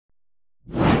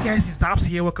Hey guys, it's Dabs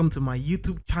here. Welcome to my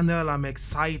YouTube channel. I'm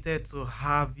excited to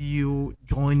have you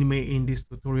join me in this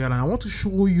tutorial, and I want to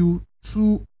show you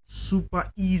two super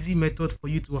easy methods for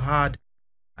you to add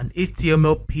an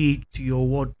HTML page to your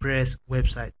WordPress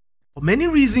website. For many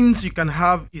reasons, you can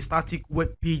have a static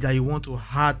web page that you want to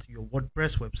add to your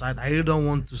WordPress website. I really don't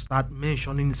want to start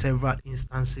mentioning several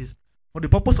instances. For the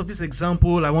purpose of this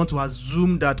example, I want to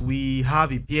assume that we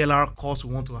have a PLR course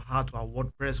we want to add to our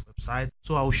WordPress website.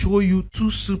 So I'll show you two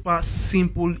super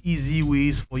simple, easy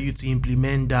ways for you to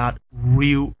implement that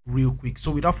real quick.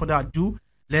 So without further ado,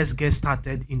 let's get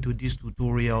started into these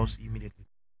tutorials immediately.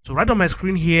 So right on my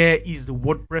screen here is the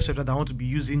WordPress website I want to be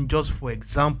using just for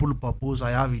example purpose.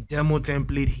 I have a demo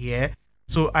template here.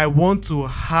 So I want to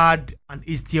add an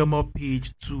HTML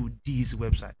page to this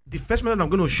website. The first method I'm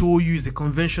going to show you is the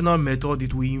conventional method.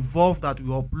 It will involve that we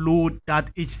upload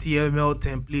that HTML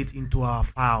template into our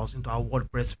files, into our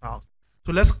WordPress files.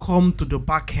 So let's come to the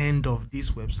back end of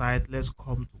this website. Let's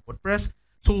come to WordPress.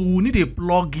 So we need a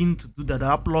plugin to do that.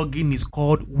 That plugin is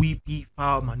called WP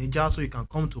File Manager. So you can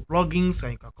come to plugins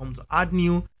and you can come to add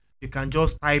new. You can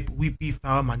just type WP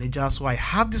File Manager. So I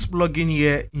have this plugin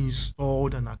here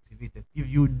installed and activated. If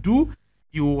you do,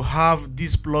 you will have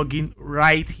this plugin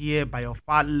right here by your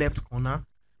far left corner.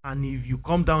 And if you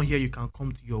come down here, you can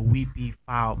come to your WP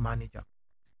File Manager.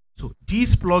 So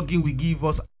this plugin will give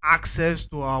us access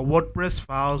to our WordPress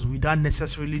files without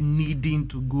necessarily needing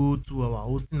to go to our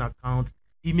hosting account.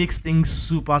 It makes things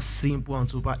super simple and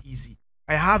super easy.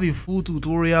 I have a full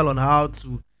tutorial on how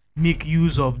to make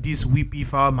use of this WP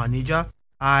File Manager.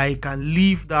 I can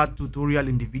leave that tutorial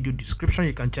in the video description.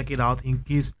 You can check it out in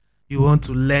case you want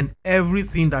to learn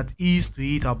everything that is to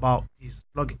it about this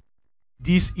plugin.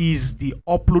 This is the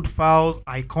upload files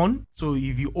icon. So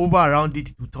if you hover around it,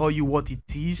 it will tell you what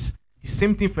it is. The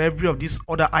same thing for every of these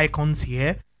other icons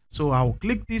here. So I'll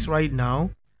click this right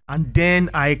now, and then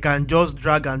I can just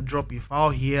drag and drop a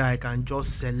file here. I can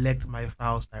just select my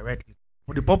files directly.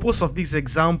 For the purpose of this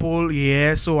example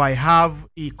here, so I have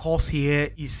a course here,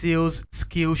 a sales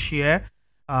Skillshare.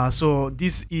 So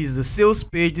this is the sales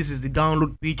page. This is the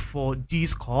download page for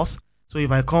this course. So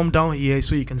if I come down here,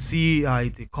 so you can see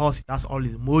it's a course. It has all the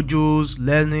modules,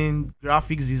 learning,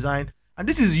 graphics design, and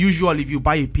this is usual if you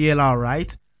buy a PLR,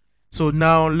 right? So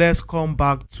now let's come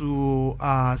back to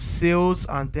sales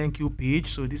and thank you page.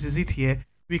 So this is it here.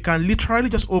 We can literally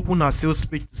just open our sales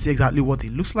page to see exactly what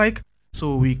it looks like.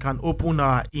 So we can open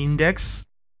our index.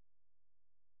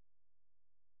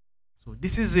 So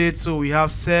this is it. So we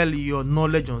have sell your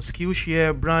knowledge on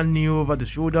Skillshare, brand new over the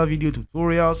shoulder video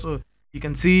tutorial. So you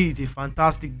can see it's a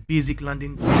fantastic basic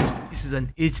landing page. This is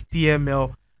an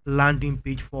HTML landing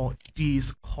page for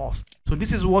this course. So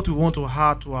this is what we want to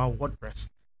add to our WordPress.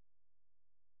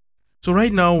 So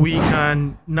right now we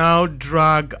can now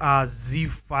drag a zip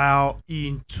file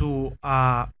into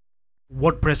our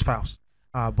WordPress files.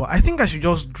 But I think I should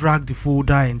just drag the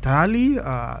folder entirely.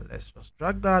 Let's just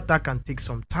drag that. That can take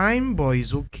some time, but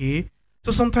it's okay.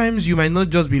 So sometimes you might not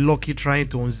just be lucky trying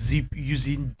to unzip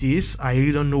using this. I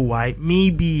really don't know why.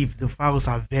 Maybe if the files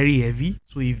are very heavy.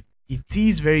 So if it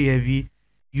is very heavy,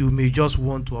 you may just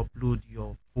want to upload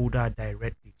your folder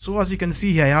directly. So as you can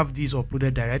see here, I have these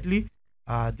uploaded directly.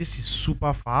 This is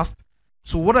super fast.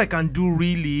 So what I can do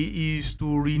really is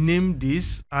to rename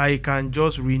this. I can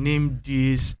just rename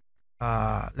this.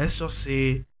 Let's just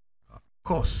say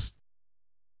course.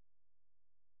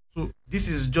 So this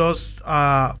is just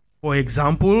for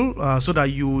example, so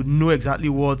that you know exactly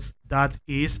what that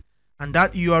is, and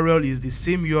that URL is the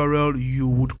same URL you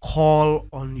would call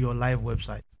on your live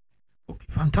website. Okay,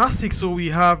 fantastic. So we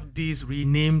have this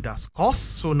renamed as course.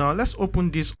 So now let's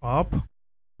open this up.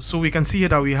 So we can see here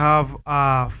that we have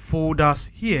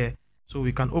folders here. So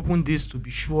we can open this to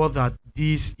be sure that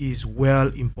this is well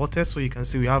imported. So you can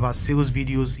see we have our sales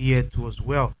videos here too as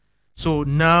well. So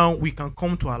now we can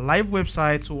come to our live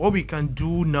website. So what we can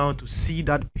do now to see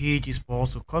that page is for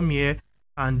us to come here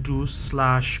and do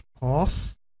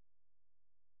 /course.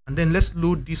 And then let's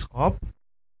load this up.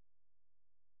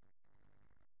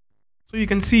 So you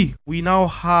can see we now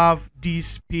have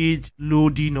this page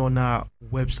loading on our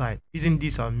website. Isn't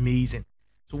this amazing?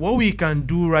 So what we can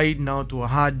do right now to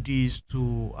add this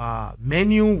to our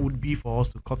menu would be for us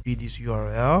to copy this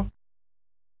URL.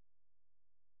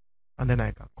 And then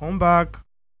I can come back.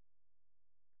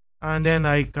 And then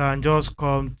I can just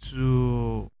come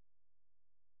to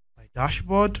my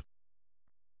dashboard.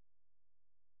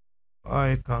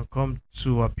 I can come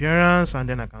to appearance, and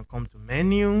then I can come to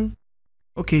menu.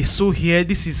 Okay, so here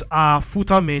this is our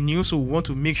footer menu. So we want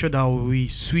to make sure that we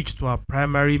switch to our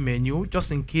primary menu,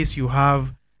 just in case you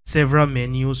have several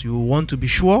menus, you want to be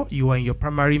sure you are in your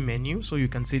primary menu. So you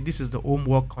can say this is the home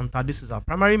work contact, this is our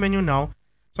primary menu now.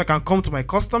 So I can come to my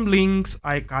custom links,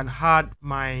 I can add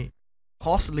my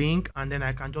course link, and then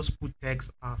I can just put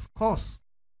text as course,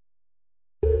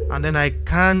 and then I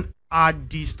can add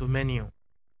this to menu.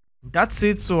 That's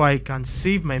it. So I can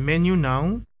save my menu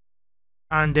now,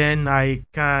 and then I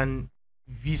can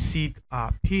visit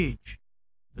our page.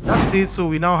 That's it. So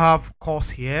we now have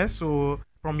course here. So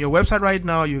from your website right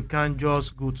now, you can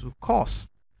just go to course.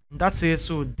 That's it.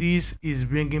 So this is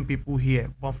bringing people here,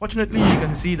 but unfortunately you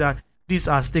can see that this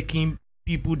has taken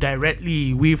people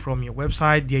directly away from your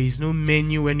website. There is no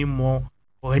menu anymore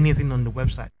or anything on the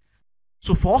website.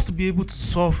 So for us to be able to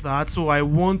solve that, so I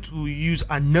want to use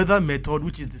another method,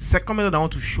 which is the second method I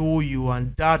want to show you,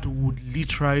 and that would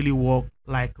literally work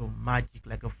like a magic,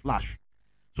 like a flash.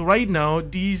 So right now,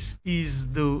 this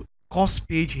is the course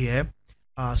page here.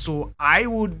 So I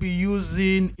would be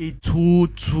using a tool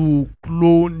to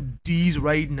clone these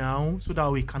right now so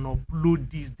that we can upload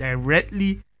this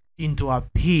directly into our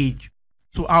page.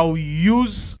 So I'll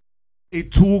use a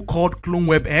tool called Clone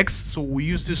WebX. So we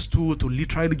use this tool to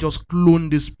literally just clone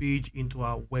this page into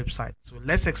our website. So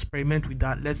let's experiment with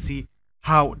that. Let's see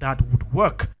how that would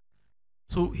work.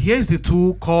 So here's the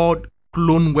tool called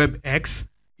Clone WebX.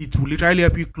 It will literally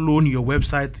help you clone your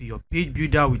website to your page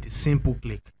builder with a simple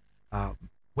click.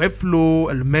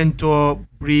 Webflow, Elementor,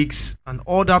 Bricks, and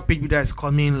other page builders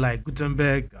coming like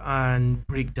Gutenberg and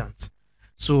Breakdance.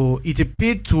 So it's a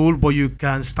paid tool, but you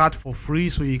can start for free.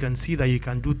 So you can see that you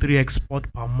can do 3 exports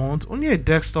per month. Only a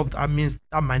desktop, that means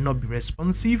that might not be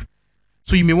responsive.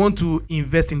 So you may want to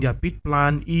invest in their paid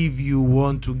plan if you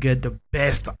want to get the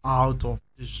best out of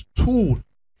this tool.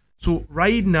 So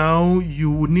right now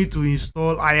you would need to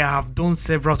install. I have done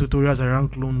several tutorials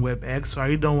around Clone WebX, so I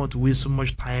really don't want to waste so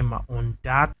much time on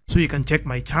that. So you can check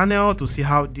my channel to see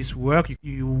how this works.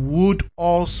 You would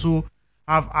also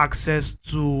have access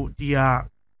to their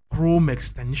Chrome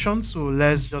extension. So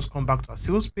let's just come back to our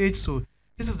sales page. So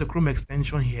this is the Chrome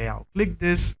extension here. I'll click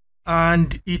this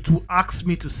and it will ask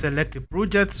me to select a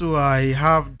project. So I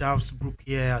have Davsbrook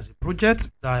here as a project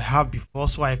that I have before,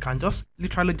 so I can just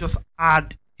literally just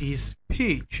add this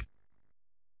page.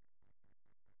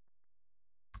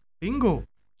 Bingo.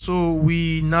 So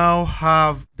we now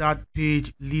have that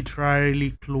page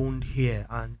literally cloned here,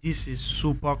 and this is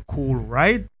super cool,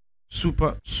 right?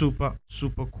 Super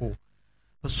cool.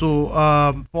 So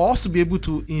for us to be able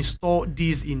to install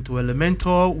this into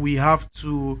Elementor, we have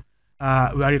to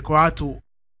we are required to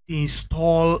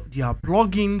install their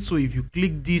plugin. So if you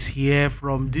click this here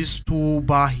from this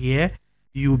toolbar here,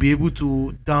 you'll be able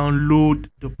to download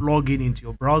the plugin into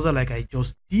your browser like I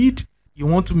just did. You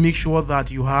want to make sure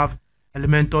that you have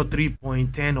Elementor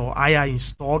 3.10 or higher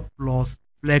installed, plus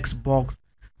Flexbox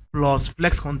plus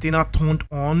Flex Container turned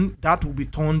on. That will be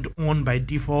turned on by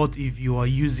default if you are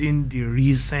using the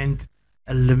recent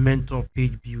Elementor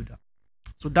page builder.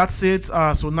 So that's it.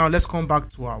 So now let's come back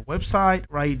to our website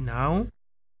right now.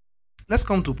 Let's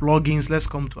come to plugins. Let's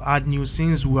come to add new,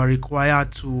 since we are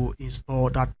required to install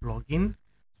that plugin.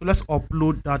 So let's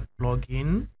upload that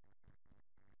plugin.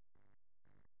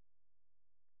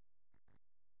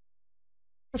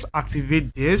 Let's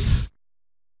activate this.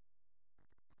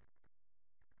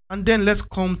 And then let's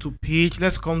come to page.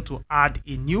 Let's come to add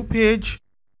a new page.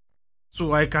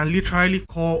 So I can literally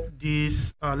call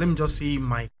this, let me just say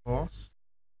my course.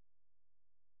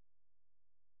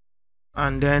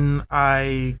 And then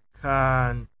I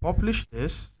can publish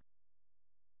this.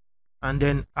 And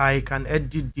then I can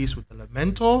edit this with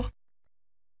Elementor.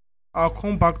 I'll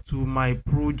come back to my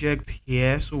project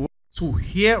here. So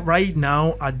here right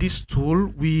now at this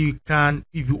tool, we can,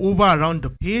 if you hover around the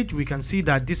page, we can see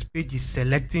that this page is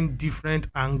selecting different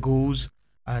angles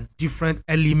and different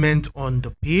elements on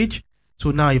the page. So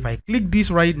now if I click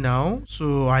this right now,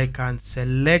 so I can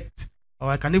select, or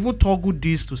I can even toggle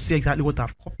this to see exactly what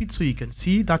I've copied. So you can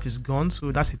see that is gone.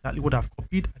 So that's exactly what I've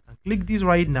copied. I can click this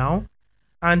right now.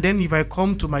 And then if I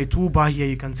come to my toolbar here,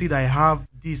 you can see that I have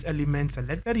these elements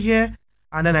selected here.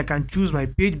 And then I can choose my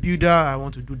page builder. I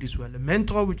want to do this with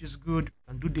Elementor, which is good.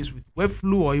 I can do this with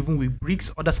Webflow or even with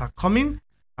Bricks. Others are coming,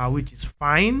 which is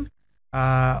fine. We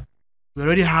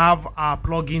already have our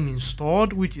plugin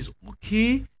installed, which is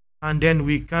okay. And then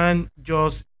we can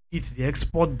just hit the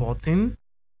export button.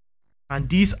 And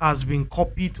this has been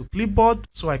copied to clipboard.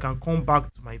 So I can come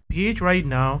back to my page right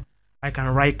now. I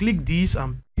can right click this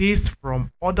and paste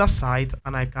from other side,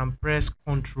 and I can press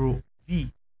Ctrl V.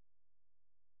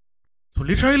 So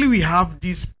literally we have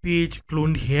this page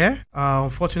cloned here.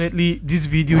 Unfortunately, this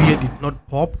video here did not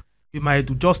pop. you might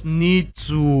just need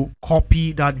to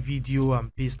copy that video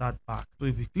and paste that back. So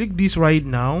if we click this right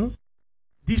now,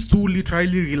 this tool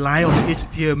literally rely on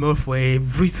HTML for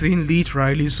everything,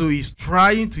 literally. So it's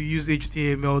trying to use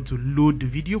HTML to load the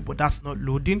video, but that's not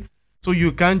loading. So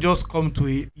you can just come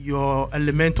to your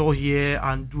Elementor here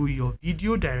and do your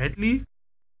video directly.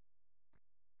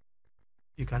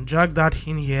 You can drag that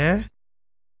in here.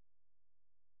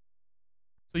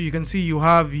 So you can see you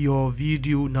have your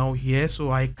video now here.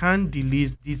 So I can't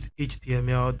delete this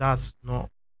HTML. That's not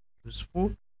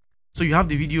useful. So you have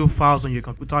the video files on your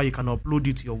computer. You can upload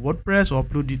it to your WordPress or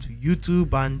upload it to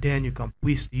YouTube, and then you can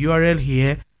paste the URL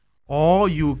here, or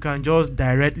you can just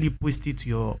directly paste it to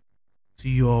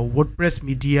your WordPress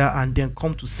media and then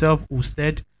come to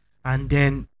self-hosted and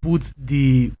then put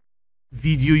the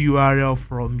video URL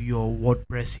from your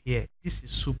WordPress here. This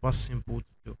is super simple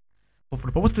to do. But for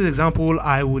the purpose of this example,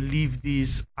 I will leave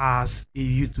this as a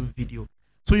YouTube video.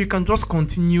 So you can just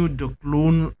continue the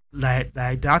clone like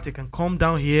that. I can come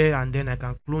down here and then I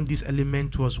can clone this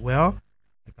element too as well.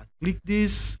 I can click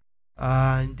this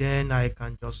and then I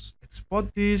can just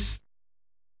export this.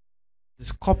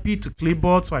 Just copy to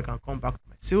clipboard, so I can come back to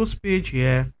my sales page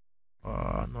here.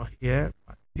 Not here,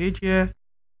 my page here.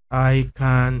 I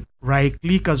can right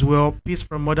click as well, paste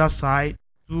from other side,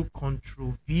 do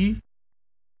Ctrl V.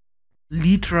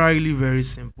 Literally very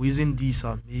simple. Isn't this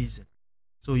amazing?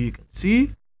 So you can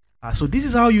see. So this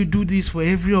is how you do this for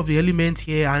every of the elements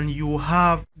here, and you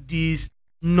have this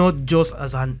not just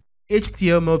as an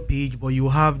HTML page, but you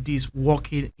have this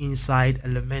working inside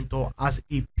Elementor as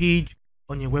a page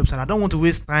on your website. I don't want to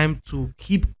waste time to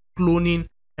keep cloning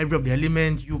every of the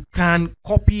elements. You can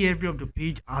copy every of the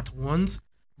page at once,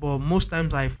 but most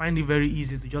times I find it very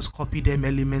easy to just copy them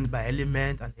element by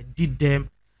element and edit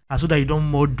them, so that you don't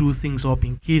more do things up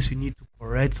in case you need to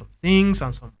correct some things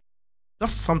and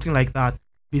just something like that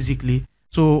basically.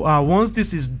 So once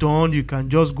this is done, you can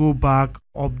just go back,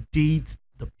 update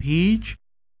the page,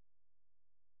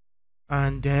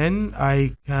 and then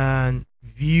I can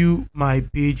view my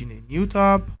page in a new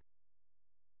tab.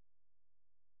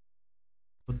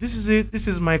 So this is it. This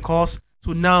is my course.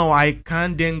 So now I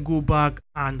can then go back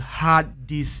and add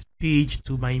this page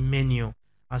to my menu,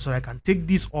 and so I can take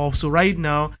this off. So right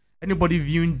now, anybody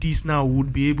viewing this now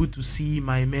would be able to see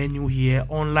my menu here,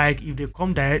 unlike if they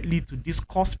come directly to this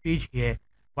course page here,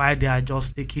 while they are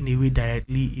just taken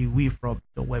directly away from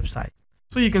the website.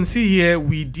 So you can see here,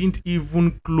 we didn't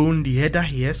even clone the header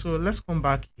here. So let's come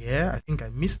back here. I think I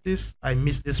missed this. I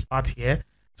missed this part here.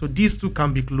 So these two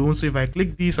can be cloned. So if I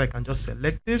click this, I can just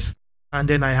select this, and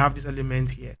then I have this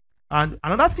element here. And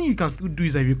another thing you can still do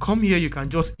is that if you come here, you can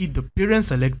just hit the parent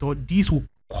selector. This will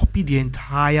copy the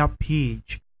entire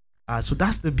page. So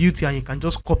that's the beauty, and you can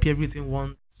just copy everything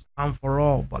once and for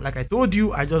all. But like I told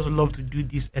you, I just love to do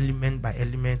this element by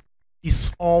element.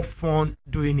 It's all fun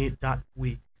doing it that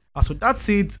way. So that's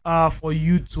it for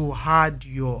you to add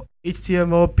your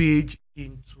HTML page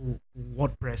into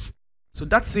WordPress. So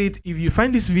that's it. If you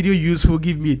find this video useful,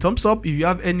 give me a thumbs up. If you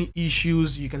have any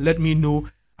issues, you can let me know.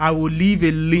 I will leave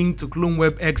a link to Clone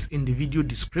WebX in the video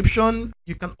description.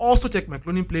 You can also check my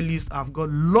cloning playlist. I've got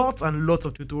lots and lots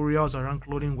of tutorials around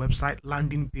cloning website,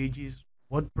 landing pages,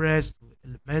 WordPress,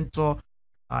 Elementor,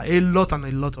 a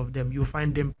lot of them. You'll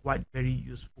find them quite very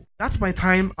useful. That's my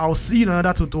time. I'll see you in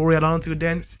another tutorial. Until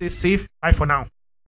then, stay safe. Bye for now.